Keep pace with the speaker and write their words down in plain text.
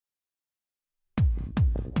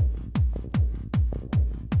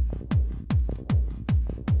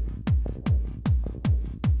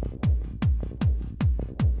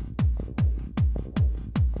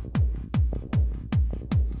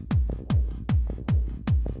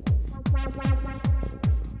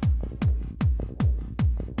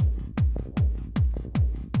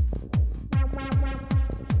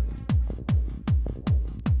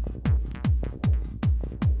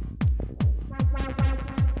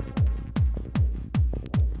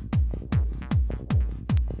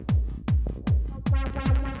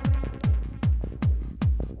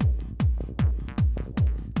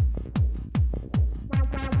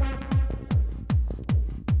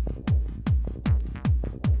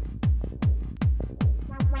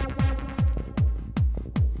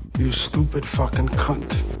You stupid fucking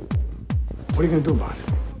cunt. What are you gonna do about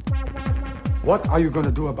it? What are you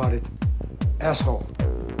gonna do about it, asshole?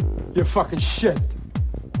 You fucking shit.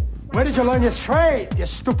 Where did you learn your trade, you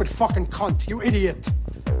stupid fucking cunt, you idiot?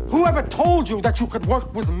 Whoever told you that you could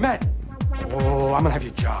work with men? Oh, I'm gonna have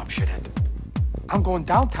your job, shithead. I'm going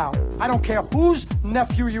downtown. I don't care whose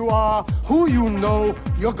nephew you are, who you know,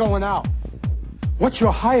 you're going out. What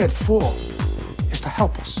you're hired for is to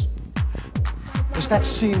help us. Does that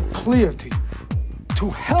seem clear to you? To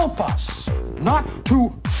help us, not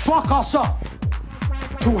to fuck us up.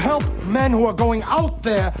 To help men who are going out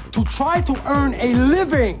there to try to earn a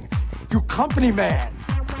living. You company man.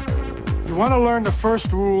 You want to learn the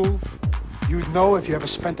first rule? You'd know if you ever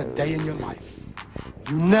spent a day in your life.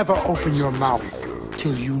 You never open your mouth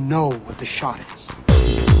till you know what the shot is.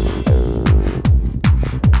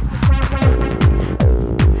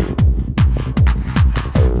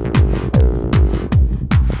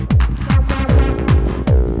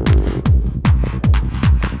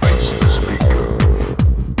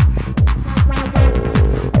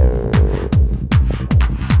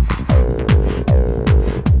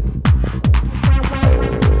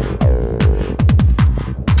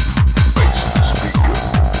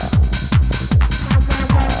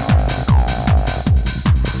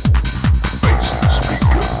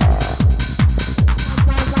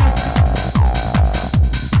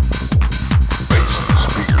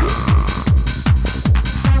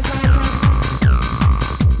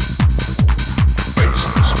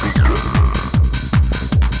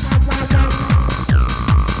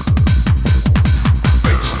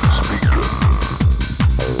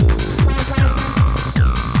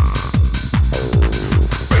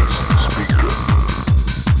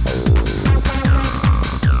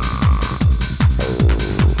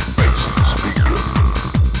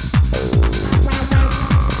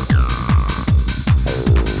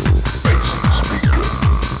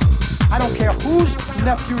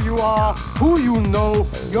 Who you know,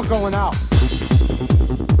 you're going out.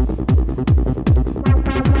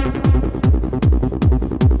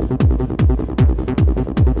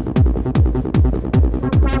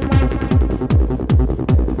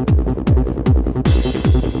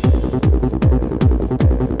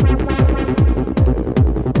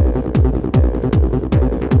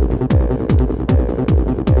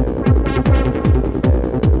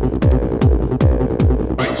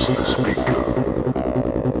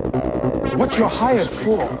 What you're hired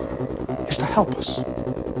for is to help us.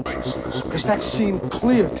 Does that seem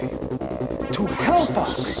clear to you? To help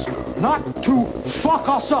us, not to fuck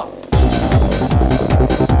us up.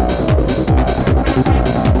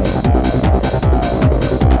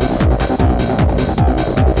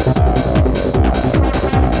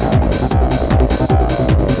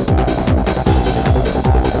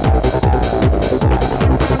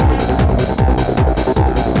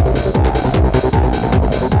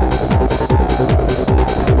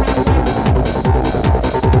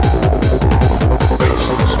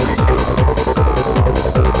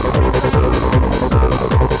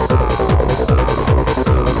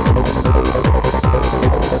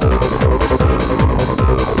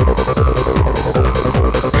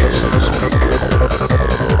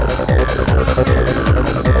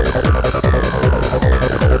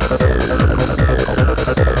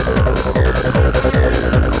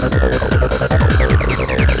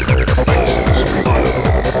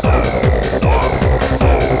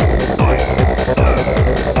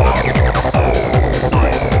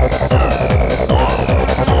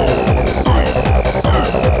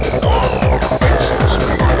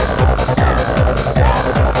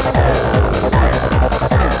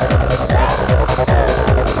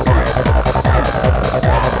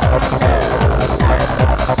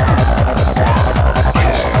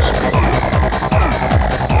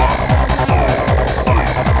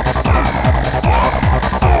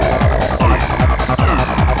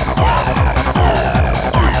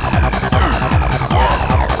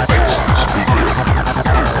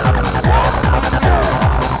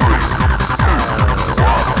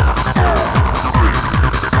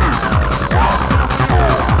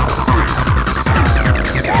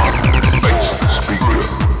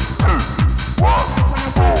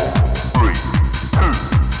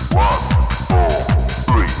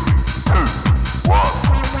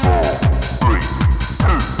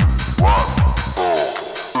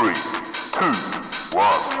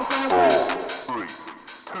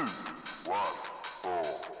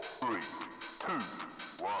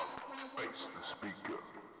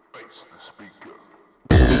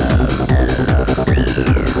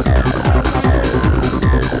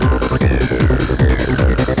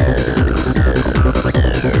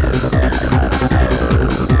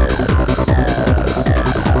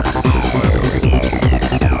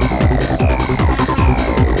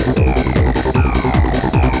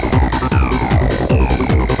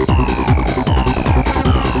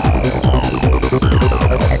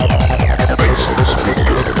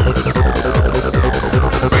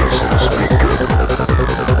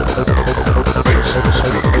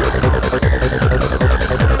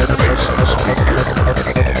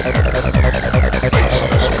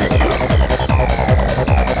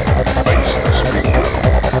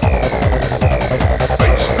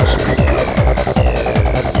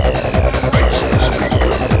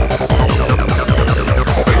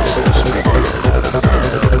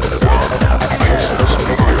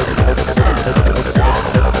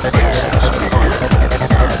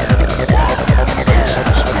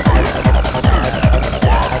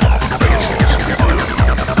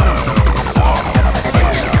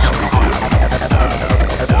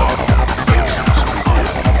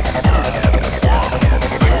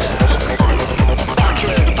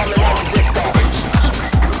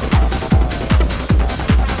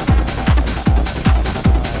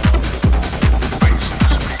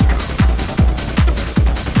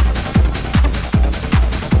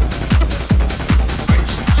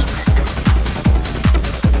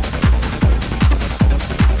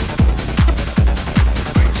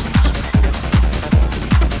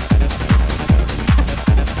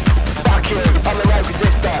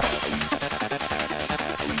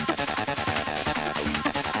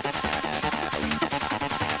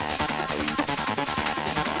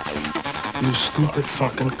 stupid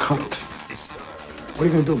fucking cunt. What are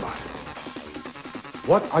you gonna do about it?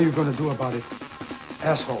 What are you gonna do about it,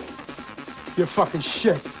 asshole? You're fucking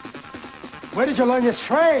shit. Where did you learn your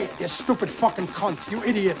trade, you stupid fucking cunt, you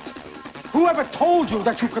idiot? Whoever told you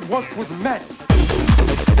that you could work with men?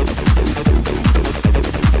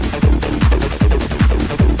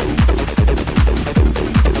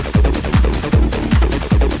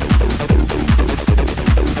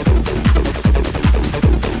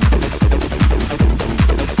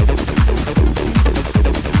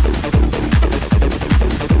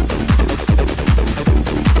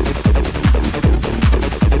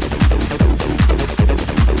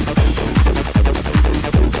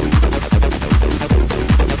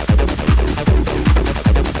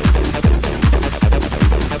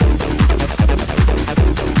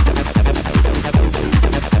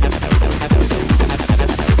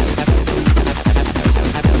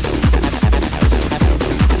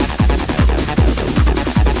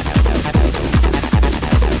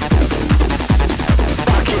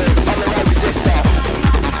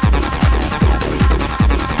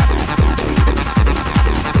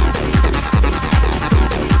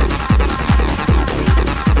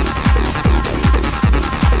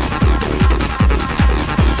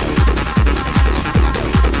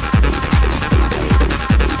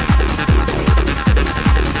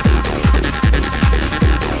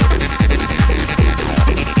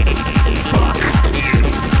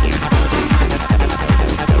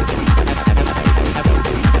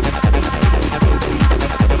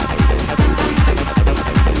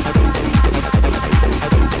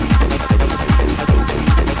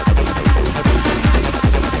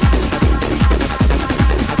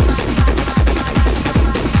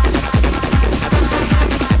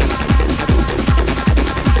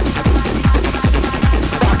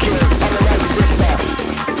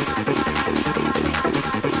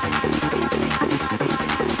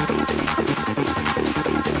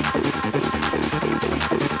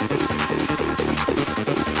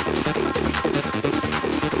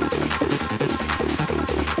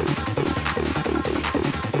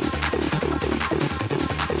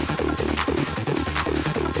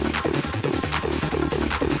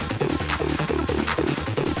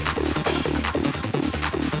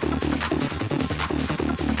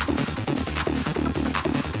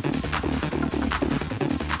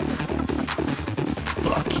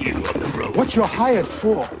 What you're hired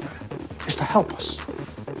for is to help us.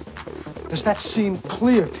 Does that seem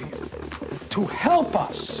clear to you? To help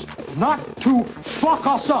us, not to fuck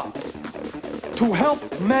us up. To help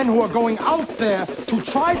men who are going out there to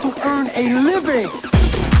try to earn a living.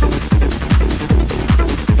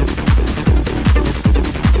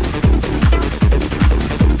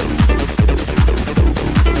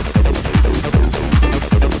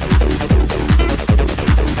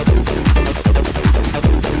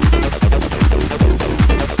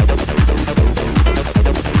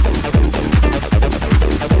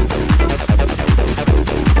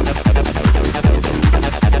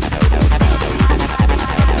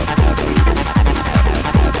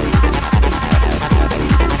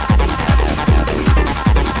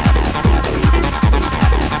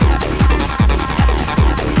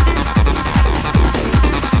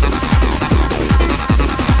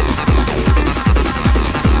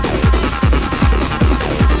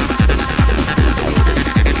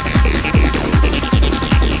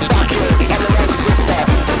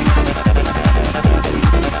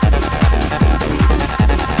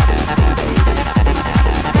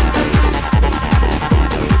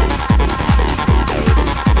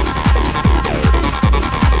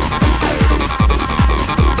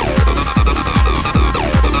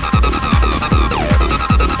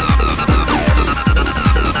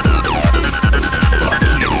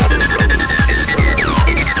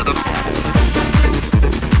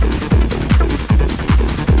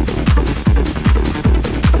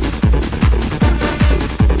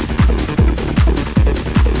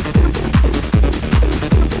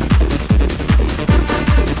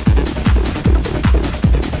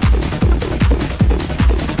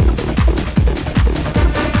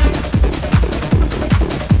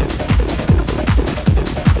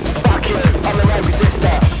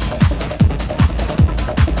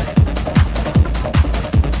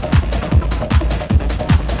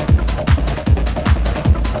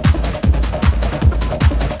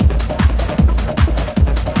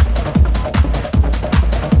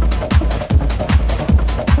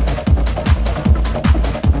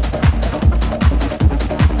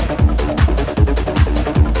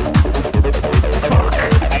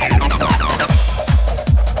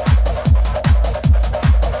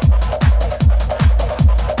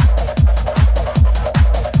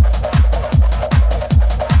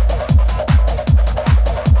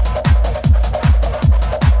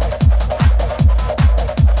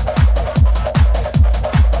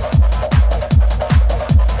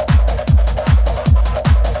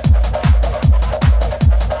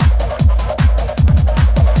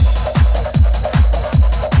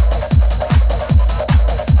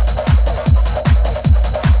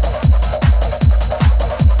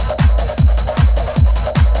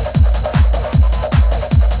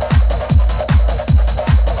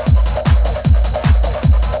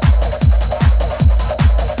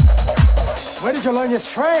 learn your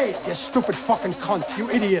trade, you stupid fucking cunt, you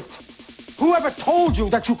idiot. Whoever told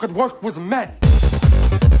you that you could work with men?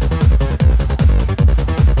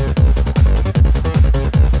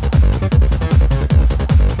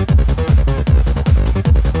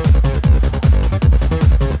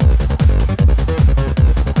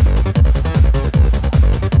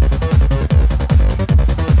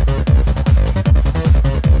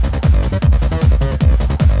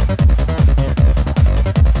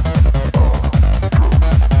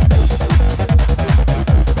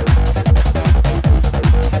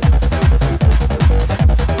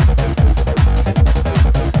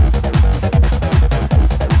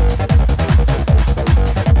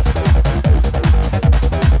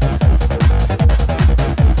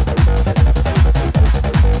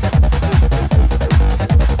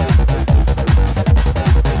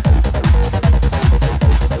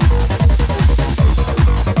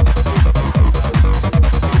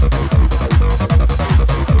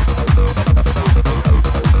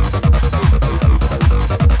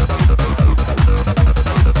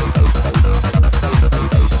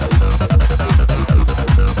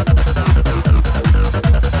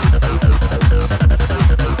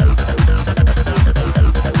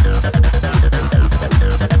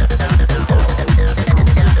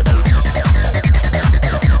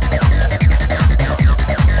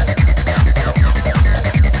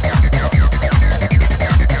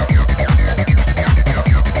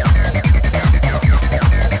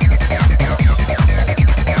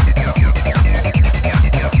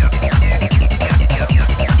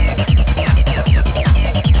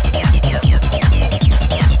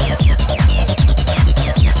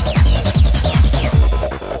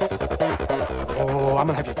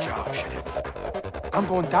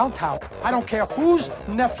 Downtown. I don't care whose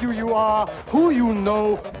nephew you are, who you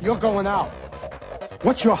know, you're going out.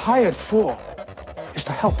 What you're hired for is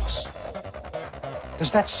to help us.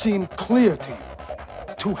 Does that seem clear to you?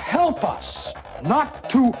 To help us, not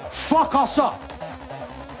to fuck us up.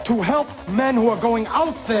 To help men who are going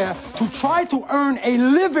out there to try to earn a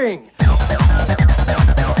living.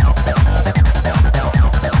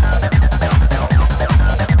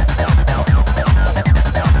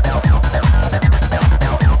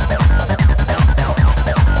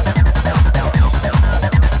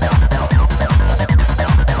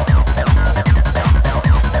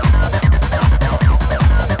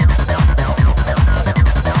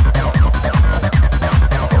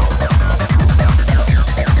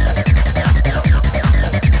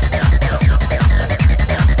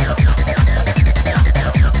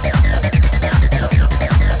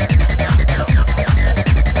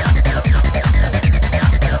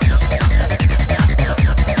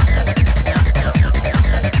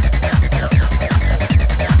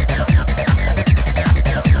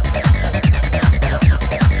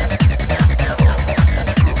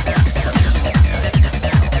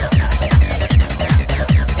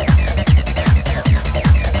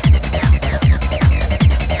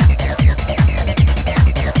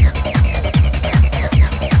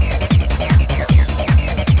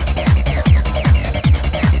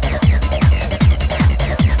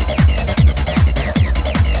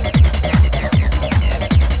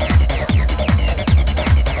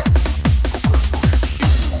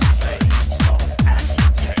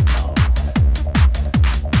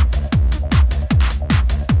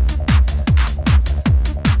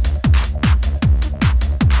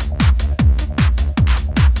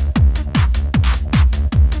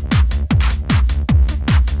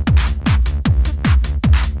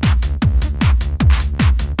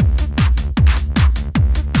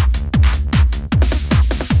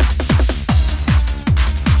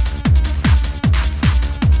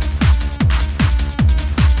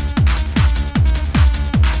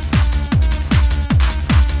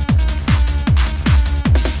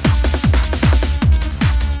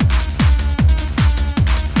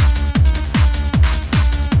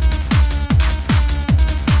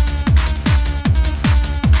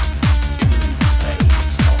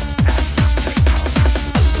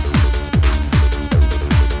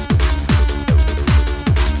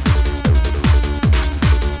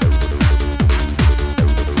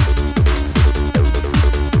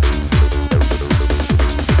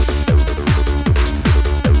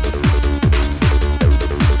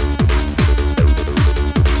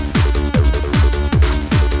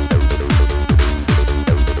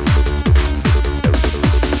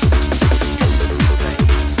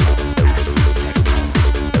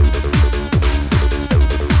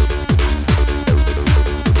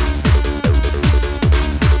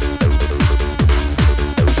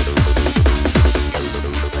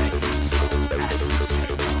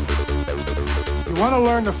 want to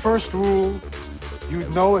learn the first rule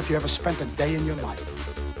You'd know if you ever spent a day in your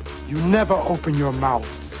life. You never open your mouth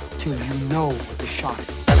till you know what the shot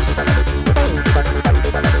is.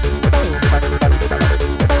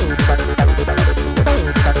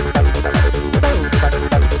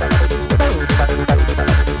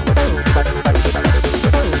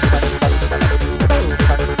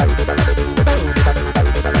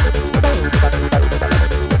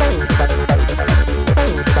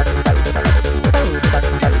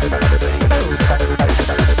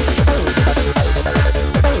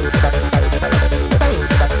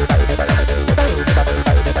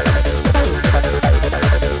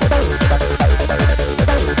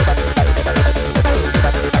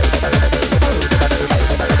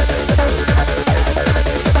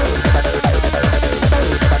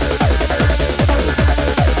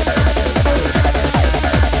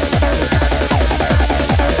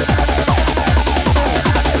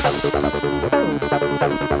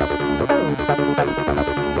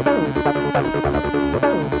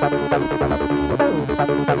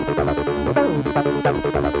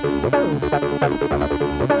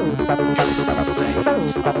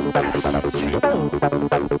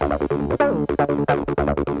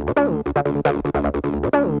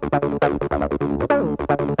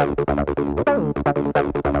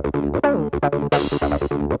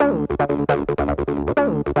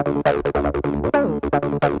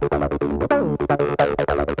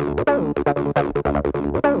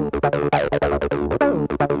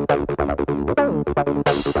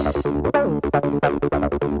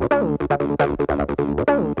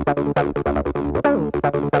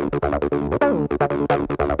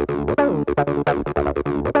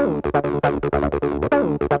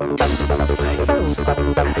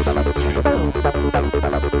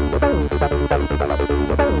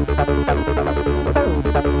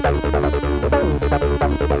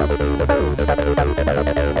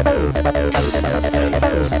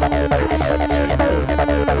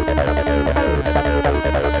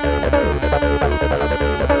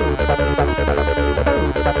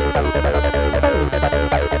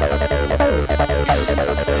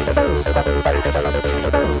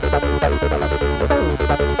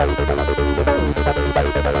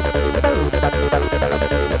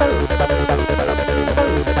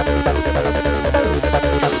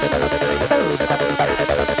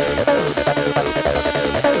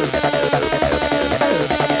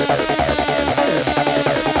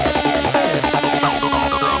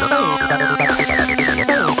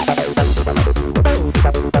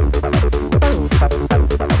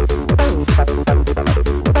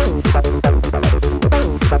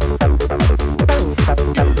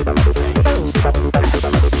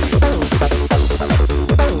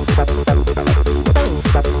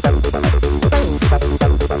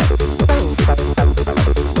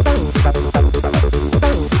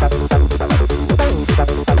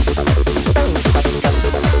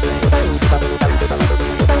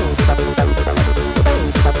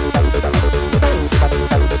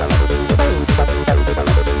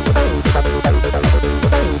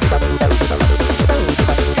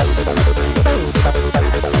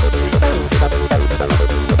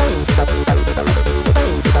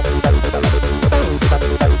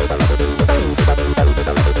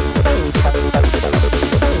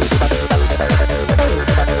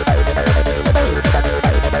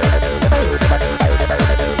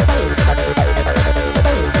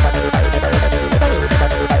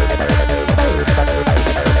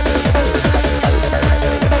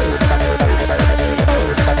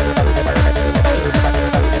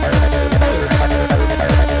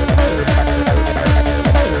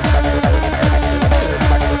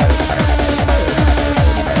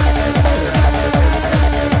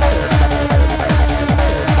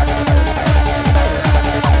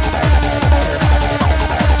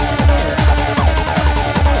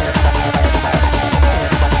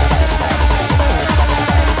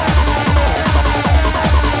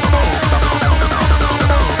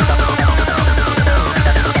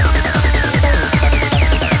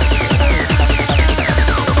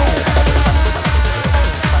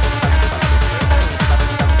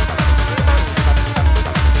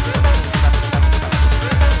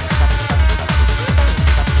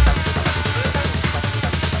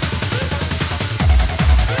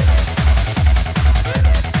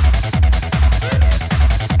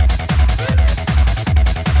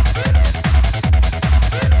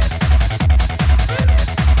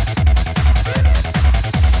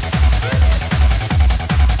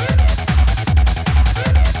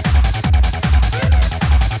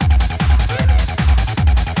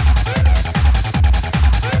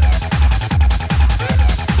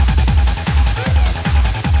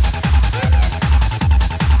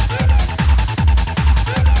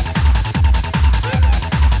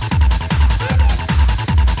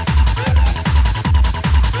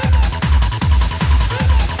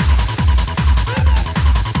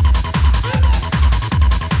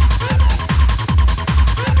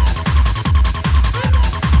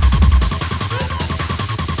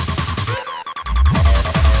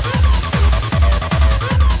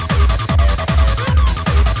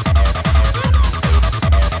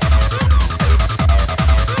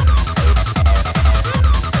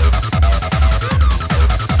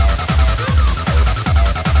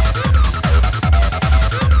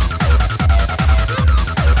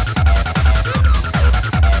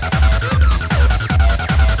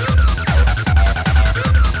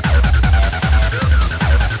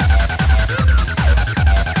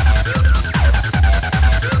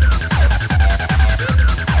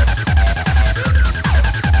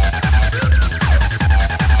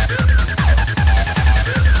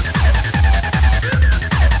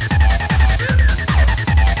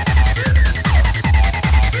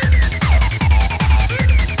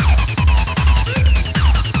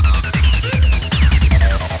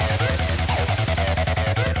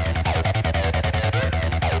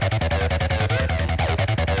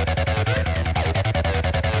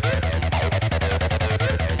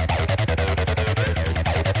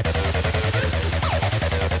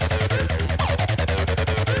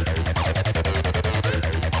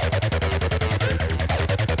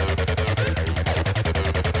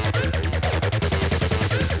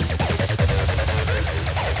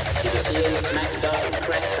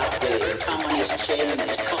 chin and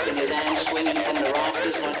he's cocking his hand, swinging from the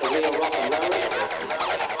rafters like a real rock and roller.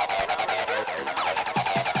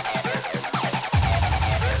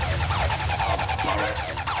 Oh, bollocks.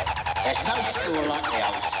 There's no school like the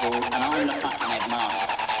old school, and I'm the fucking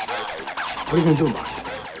headmaster. What are you gonna do about it?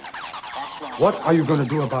 What are you gonna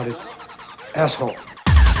do about it, asshole?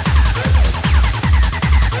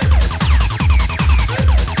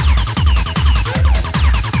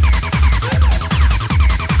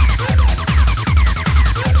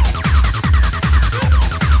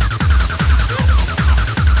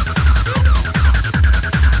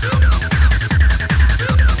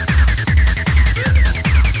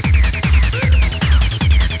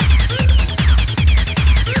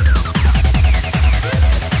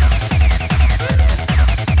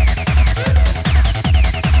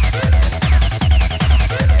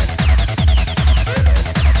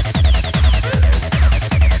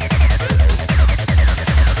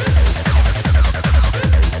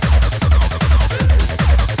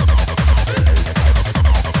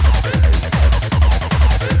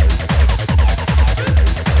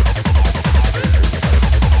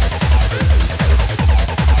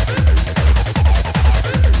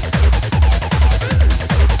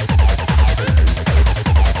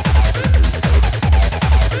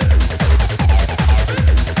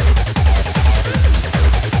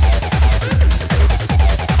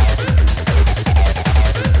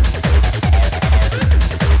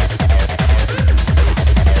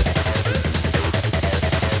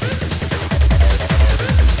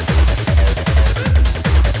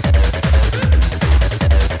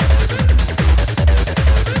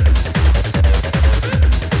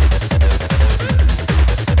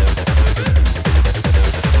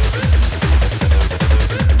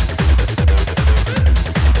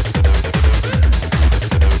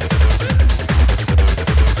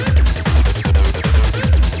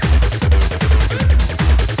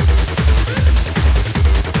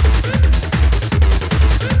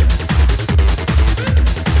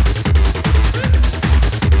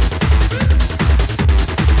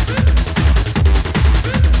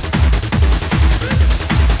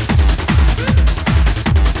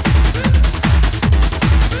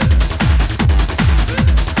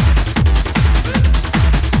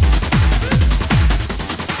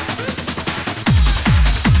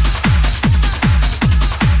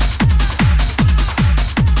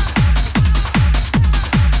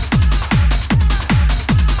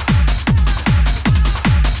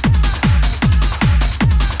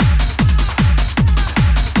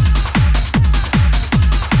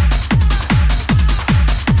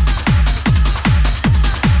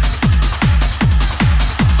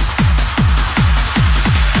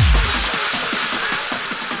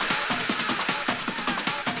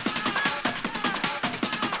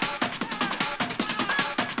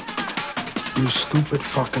 You stupid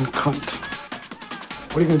fucking cunt.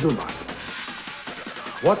 What are you gonna do about it?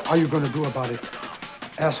 What are you gonna do about it,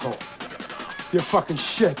 asshole? You're fucking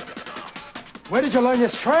shit. Where did you learn your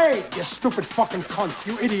trade, you stupid fucking cunt,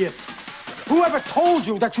 you idiot? Whoever told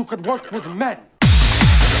you that you could work with men?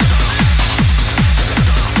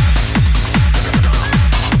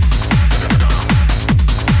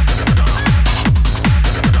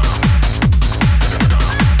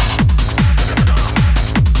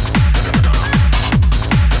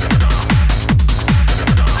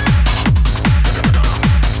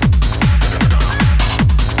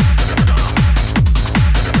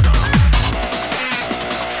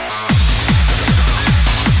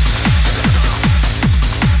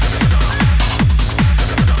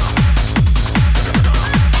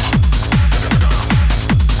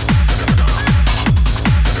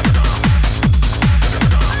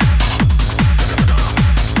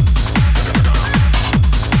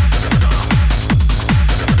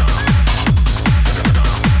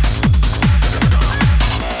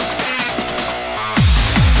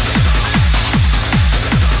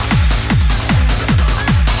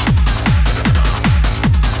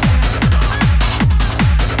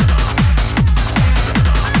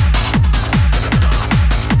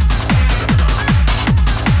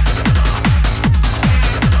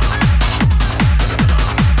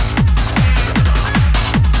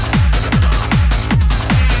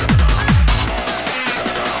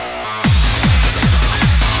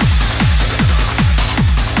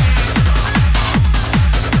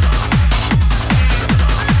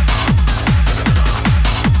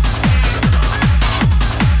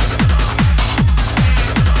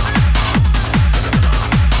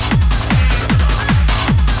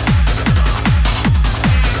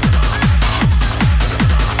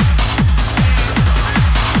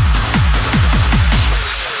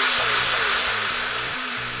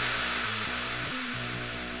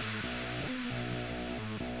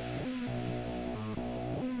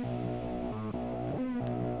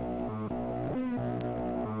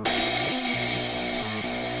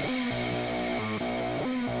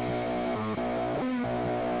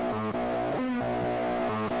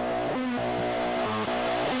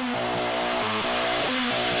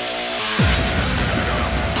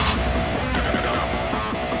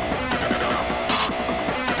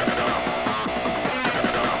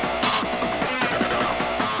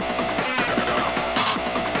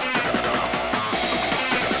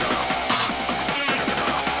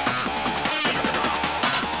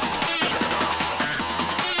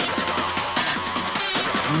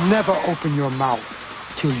 never open your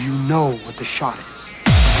mouth till you know what the shot is.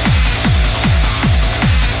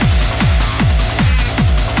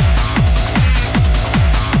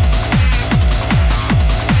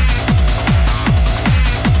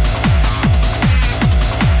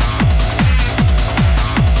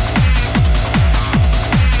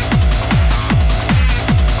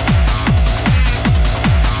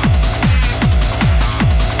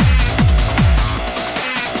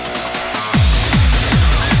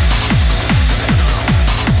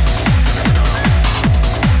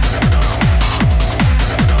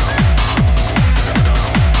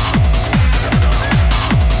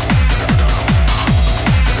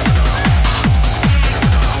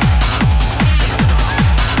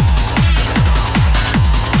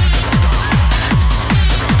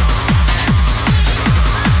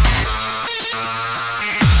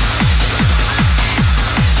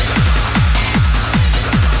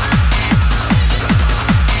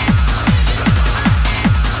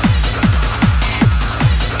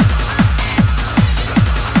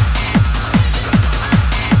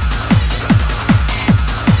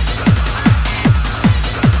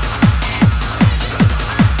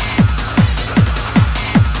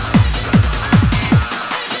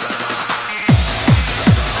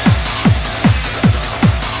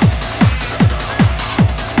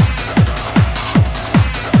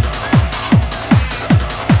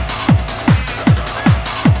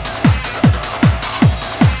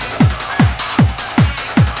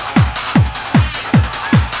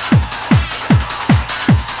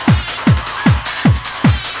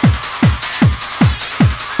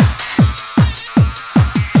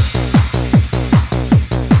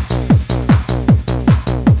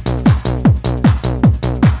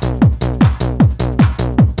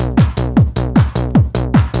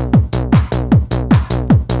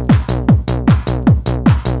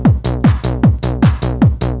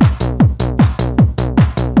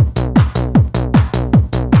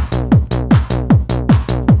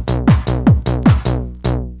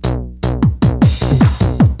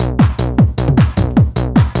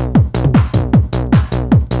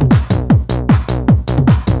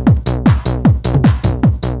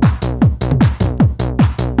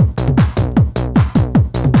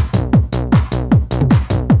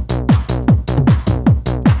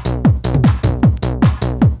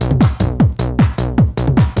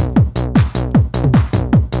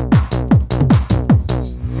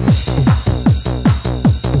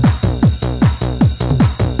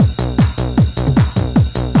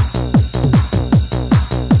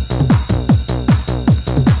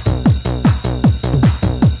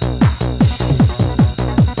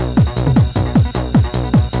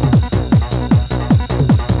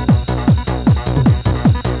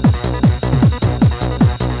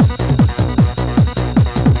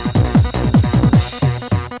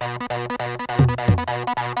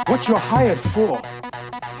 What you're hired for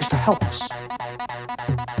is to help us.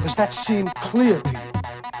 Does that seem clear to you?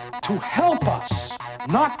 To help us,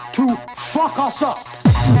 not to fuck us up.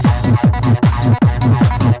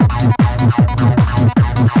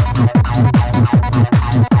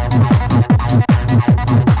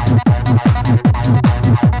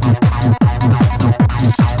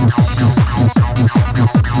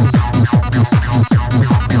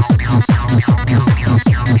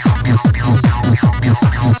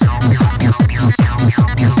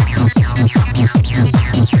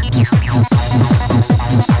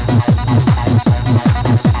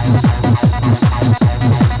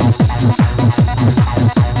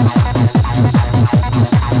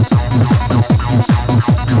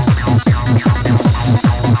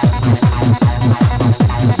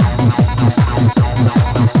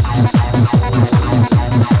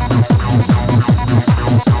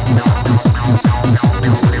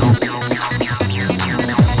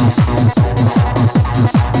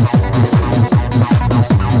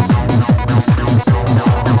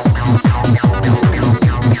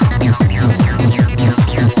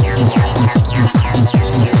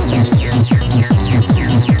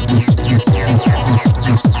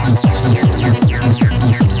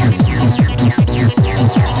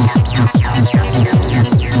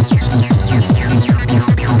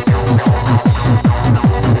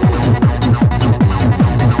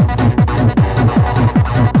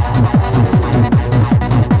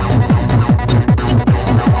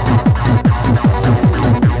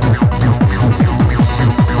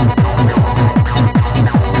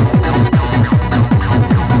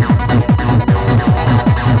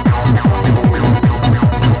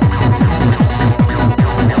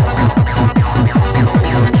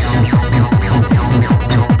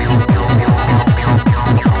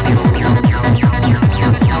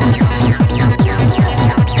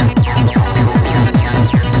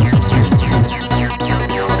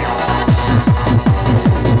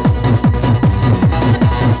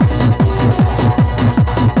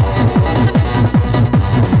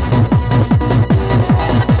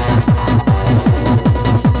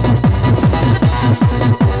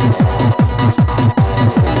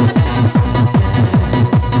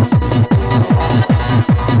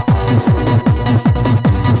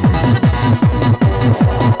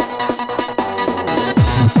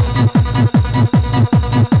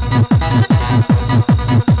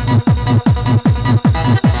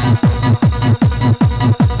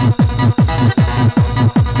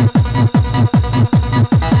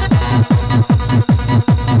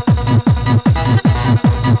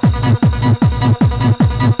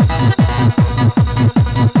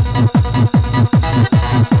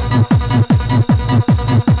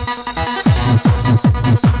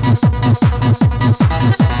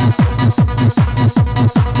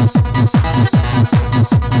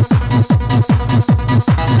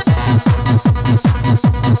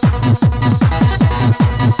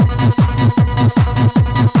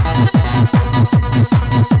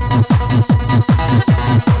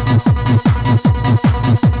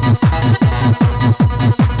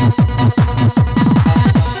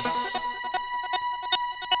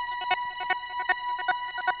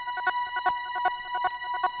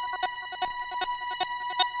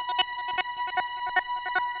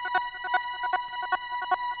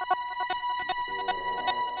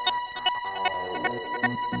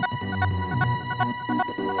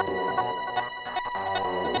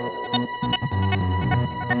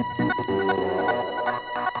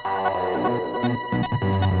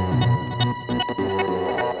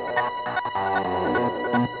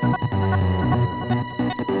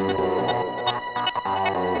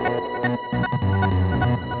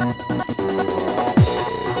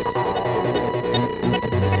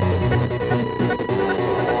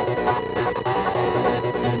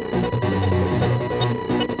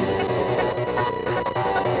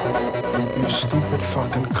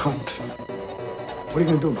 cunt. What are you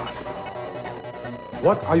gonna do about it?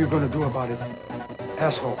 What are you gonna do about it,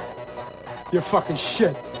 asshole? You're fucking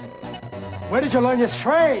shit. Where did you learn your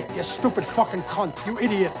trade, you stupid fucking cunt, you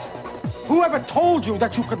idiot? Whoever told you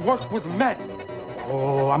that you could work with men?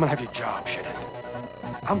 Oh, I'm gonna have your job, shithead.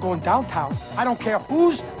 I'm going downtown. I don't care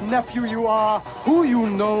whose nephew you are, who you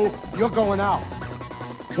know, you're going out.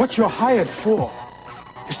 What you're hired for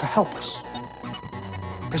is to help us.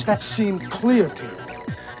 Does that seem clear to you?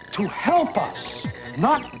 To help us,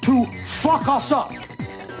 not to fuck us up.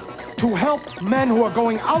 To help men who are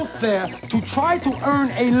going out there to try to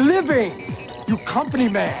earn a living. You company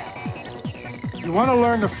man. You want to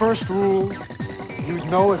learn the first rule? You'd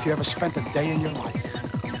know if you ever spent a day in your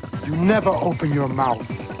life. You never open your mouth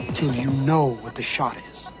till you know what the shot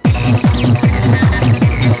is.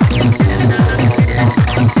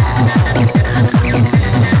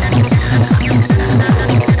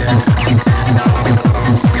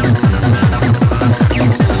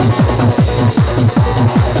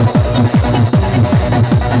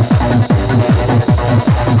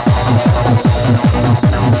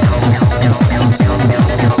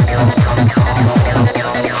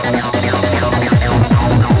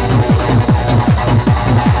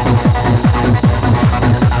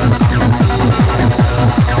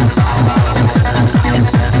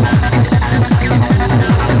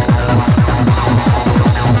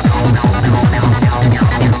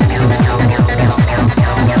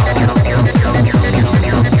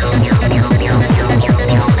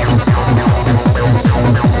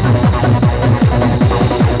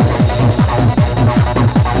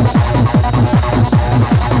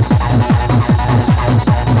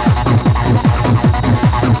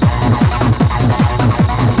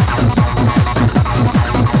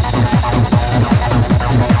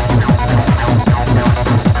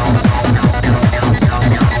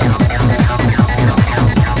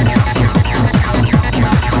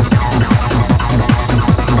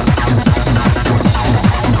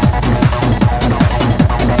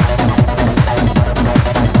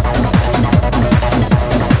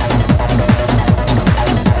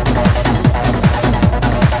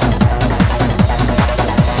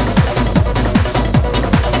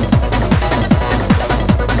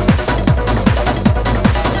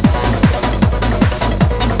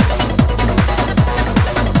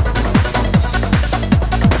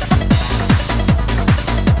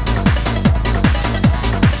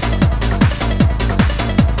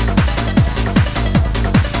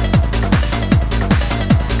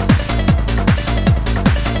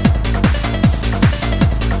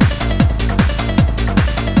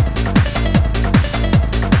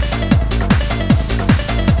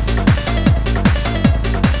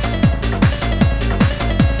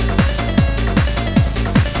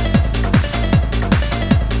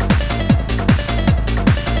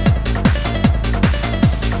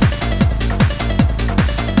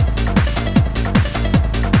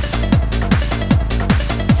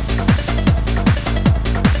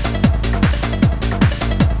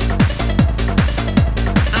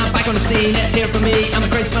 Let's hear from me. I'm the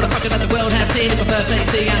greatest motherfucker that the world has seen. It's my birthday,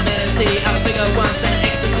 see, I'm LSD. I was bigger once than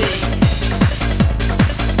ecstasy.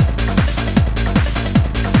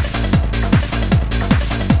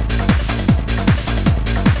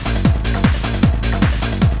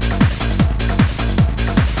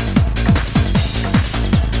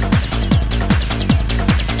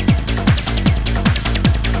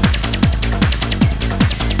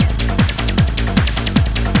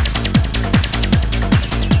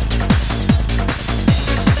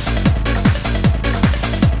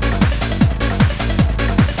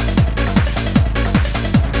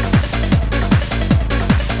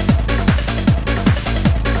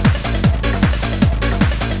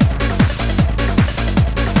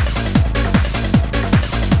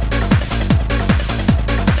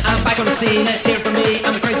 Let's hear from me.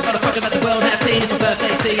 I'm the greatest motherfucker that the world has seen. It's my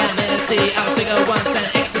birthday, see, I'm LSD. I was bigger once than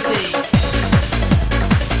ecstasy.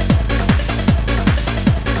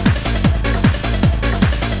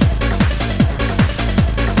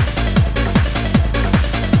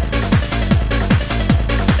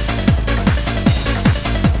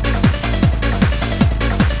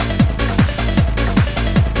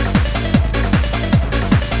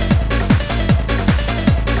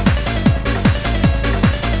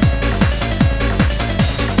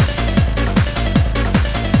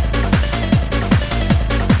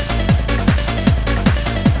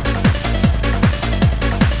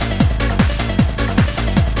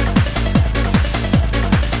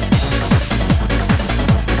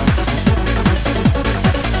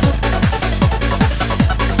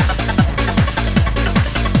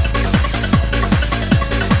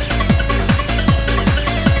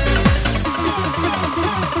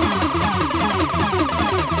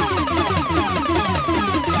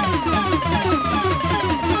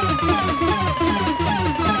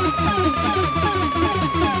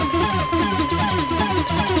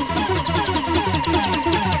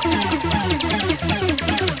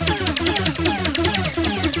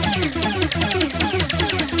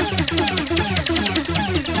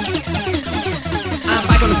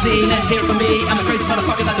 scene, let's hear it from me. I'm the craziest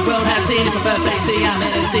motherfucker that the world has seen. It's my birthday, see, I'm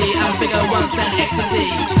LSD. I was bigger once than ecstasy.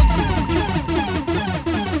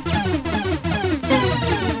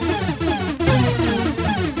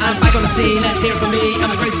 I'm back on the scene, let's hear it from me. I'm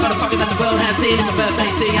the craziest motherfucker that the world has seen. It's my birthday,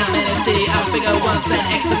 see, I'm LSD. I was bigger once than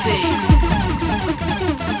ecstasy.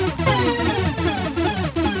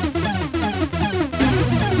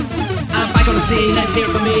 On the scene, let's hear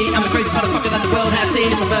it from me. I'm the craziest motherfucker that the world has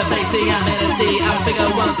seen. It's my birthday, see, I'm LSD. I was bigger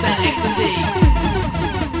once than ecstasy.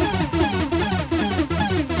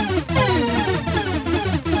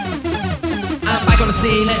 I'm back on the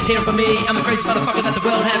scene, let's hear it from me. I'm the craziest motherfucker that the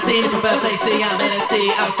world has seen. It's my birthday, see, I'm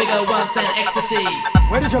LSD. I was bigger once than ecstasy.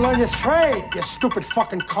 Where did you learn your trade, you stupid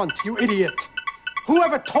fucking cunt, you idiot?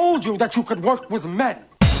 Whoever told you that you could work with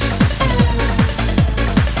men?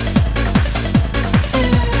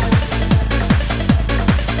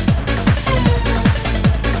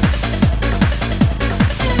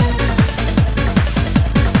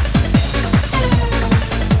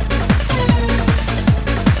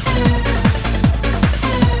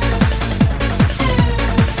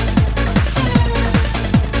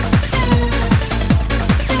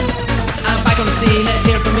 Let's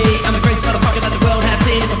hear it from me. I'm the craziest motherfucker that the world has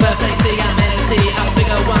seen. It's my birthday, see, I'm LSD. I was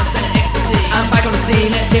bigger once than ecstasy. I'm back on the scene,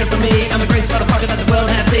 let's hear it from me. I'm the craziest motherfucker that the world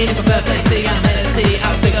has seen. It's my birthday, see, I'm LSD. I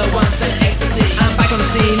was bigger once than ecstasy. I'm back on the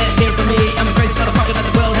scene, let's hear it from me. I'm the craziest motherfucker that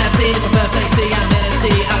the world has seen. It's my birthday, see, I'm LSD.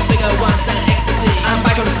 I was bigger once than ecstasy. I'm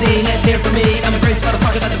back on the scene, let's hear it from me. I'm the craziest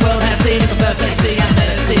motherfucker that the world has seen. It's my birthday, see, I'm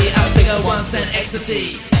LSD. I was bigger once than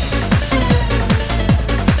ecstasy.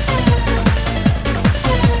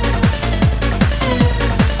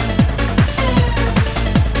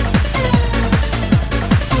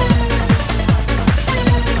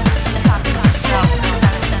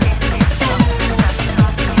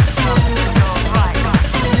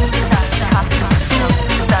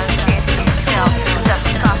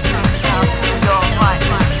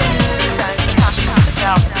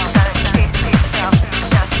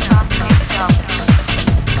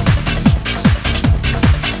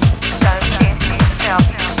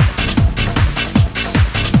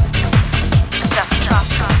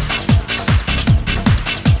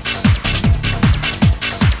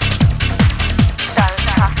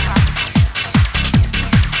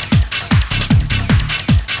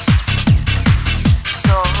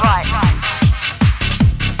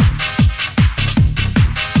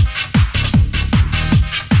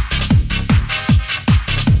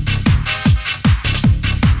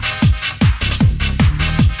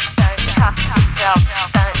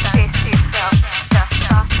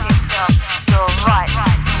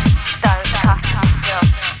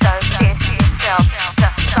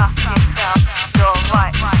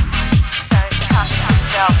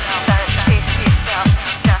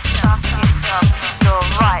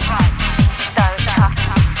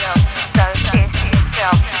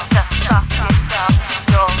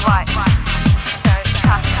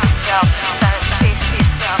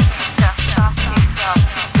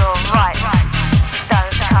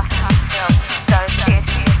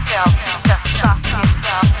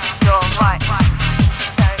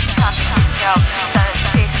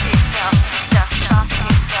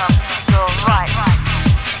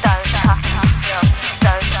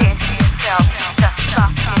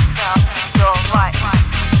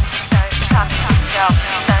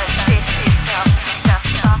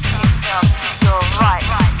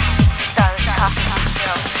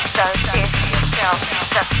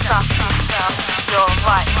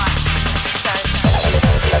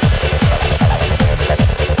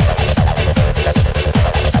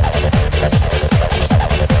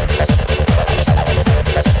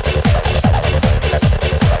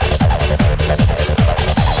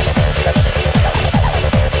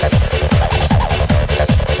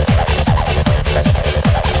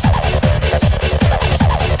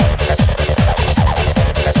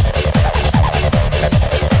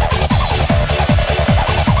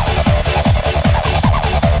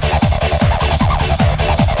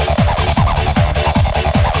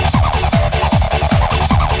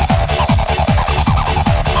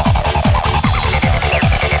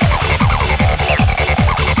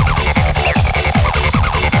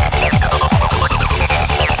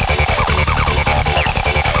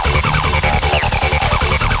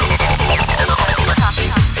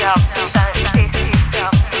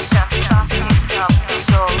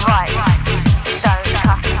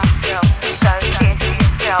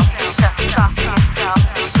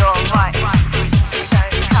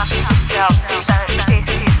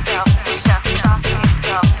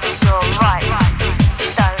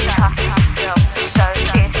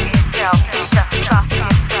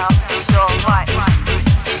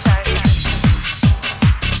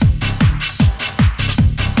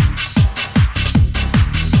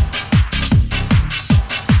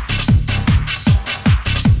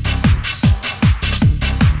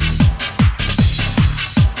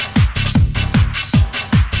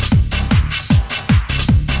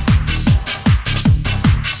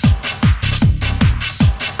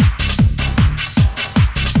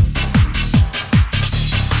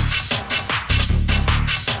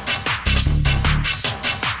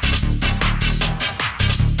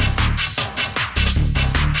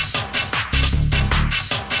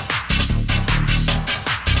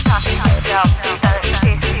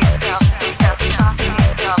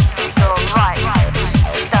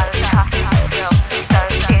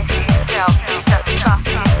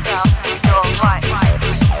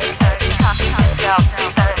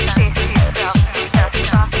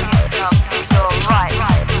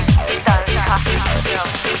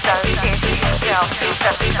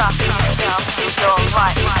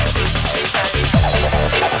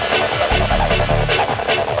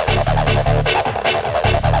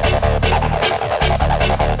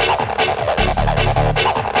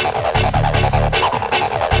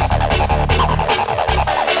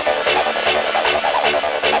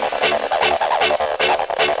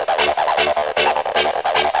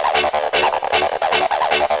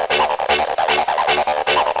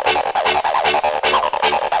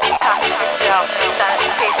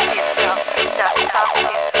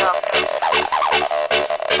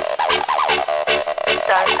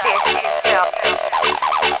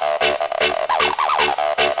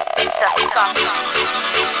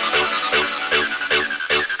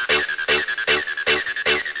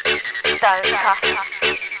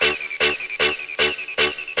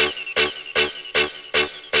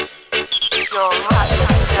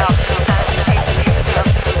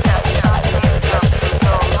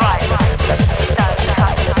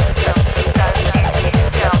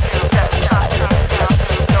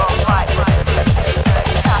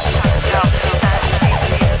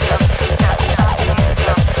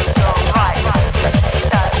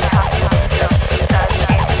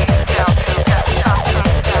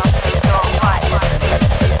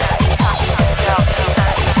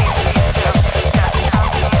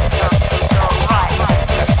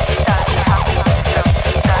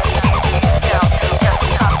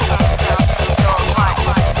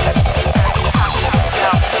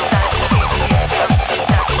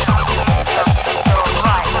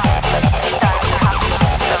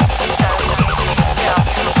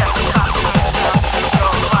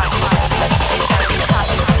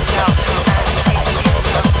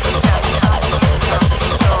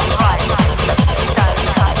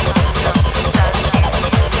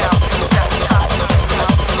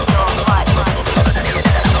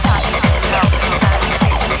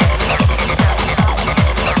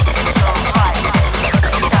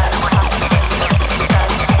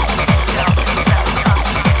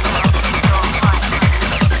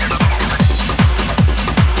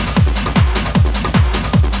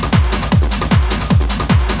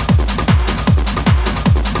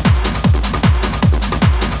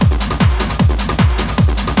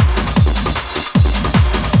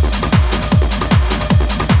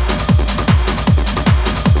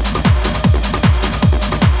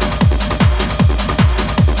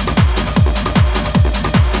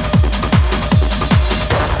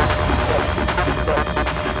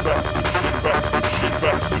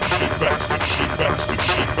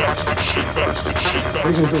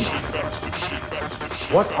 What are you gonna do?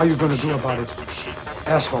 What are you gonna do about it,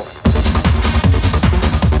 asshole?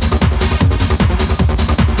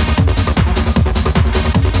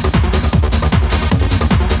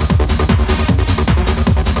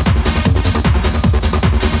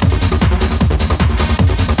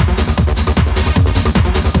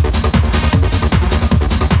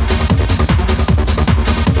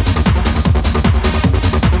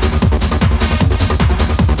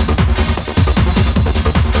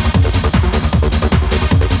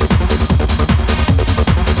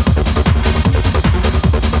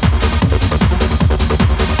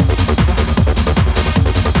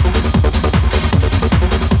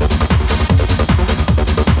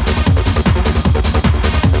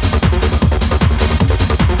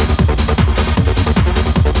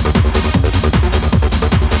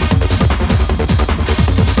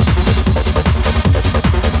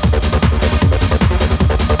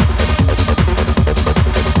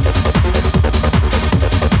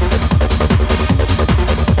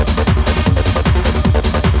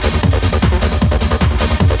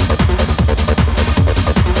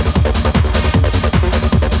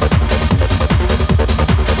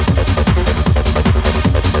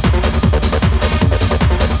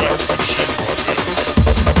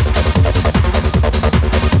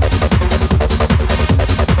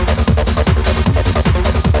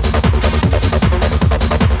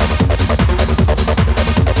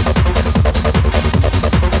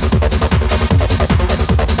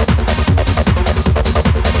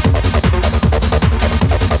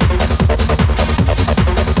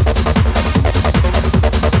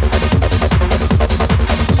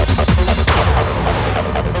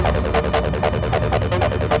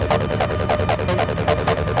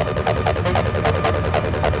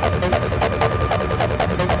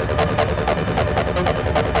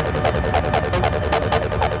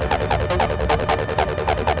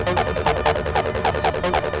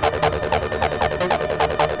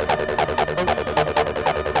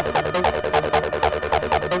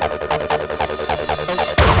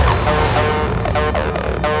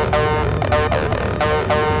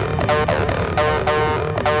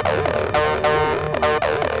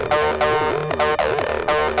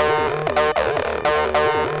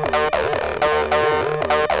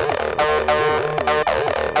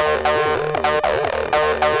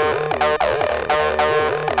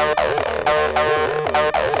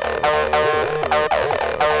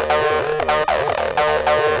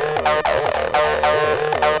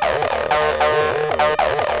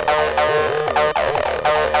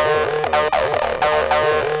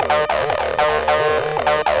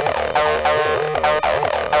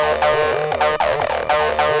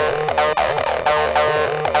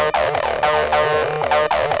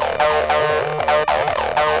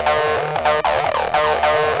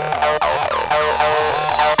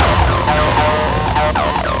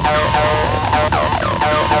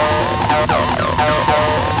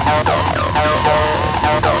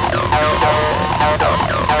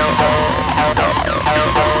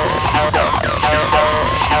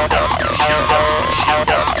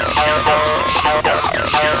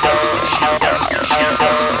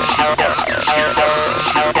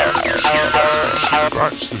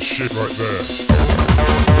 That's the shit right there.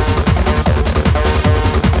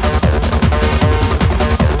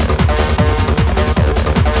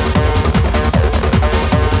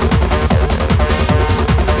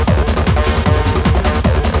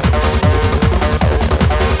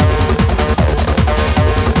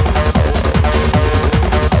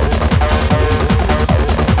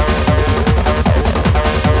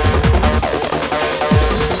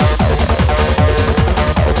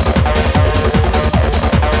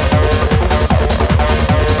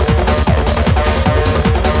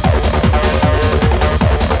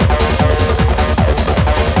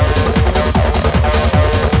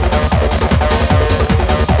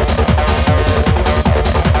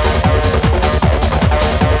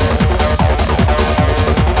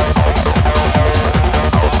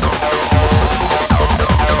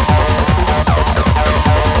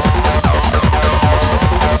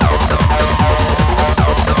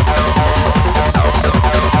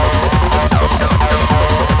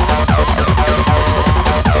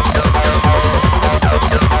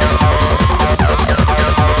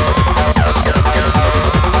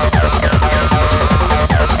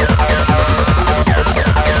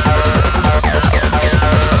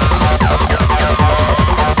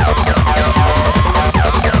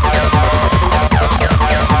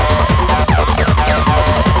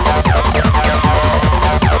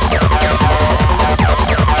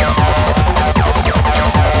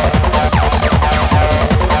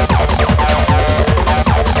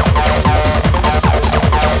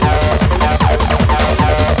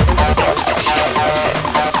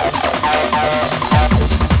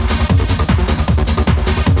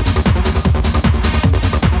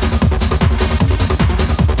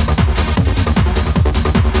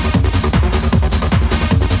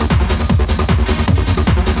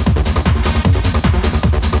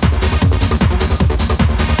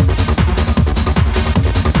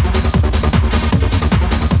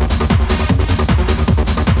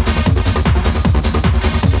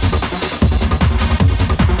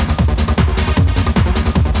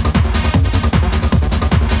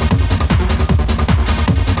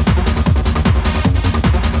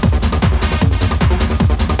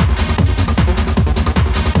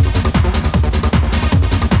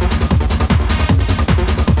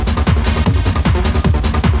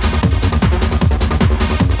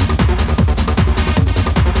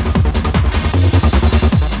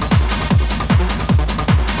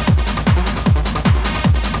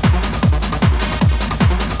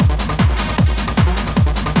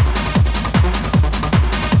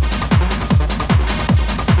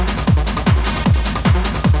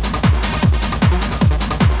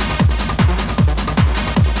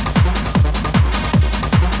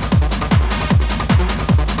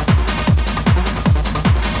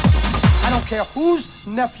 Whose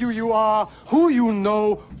nephew you are, who you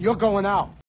know, you're going out.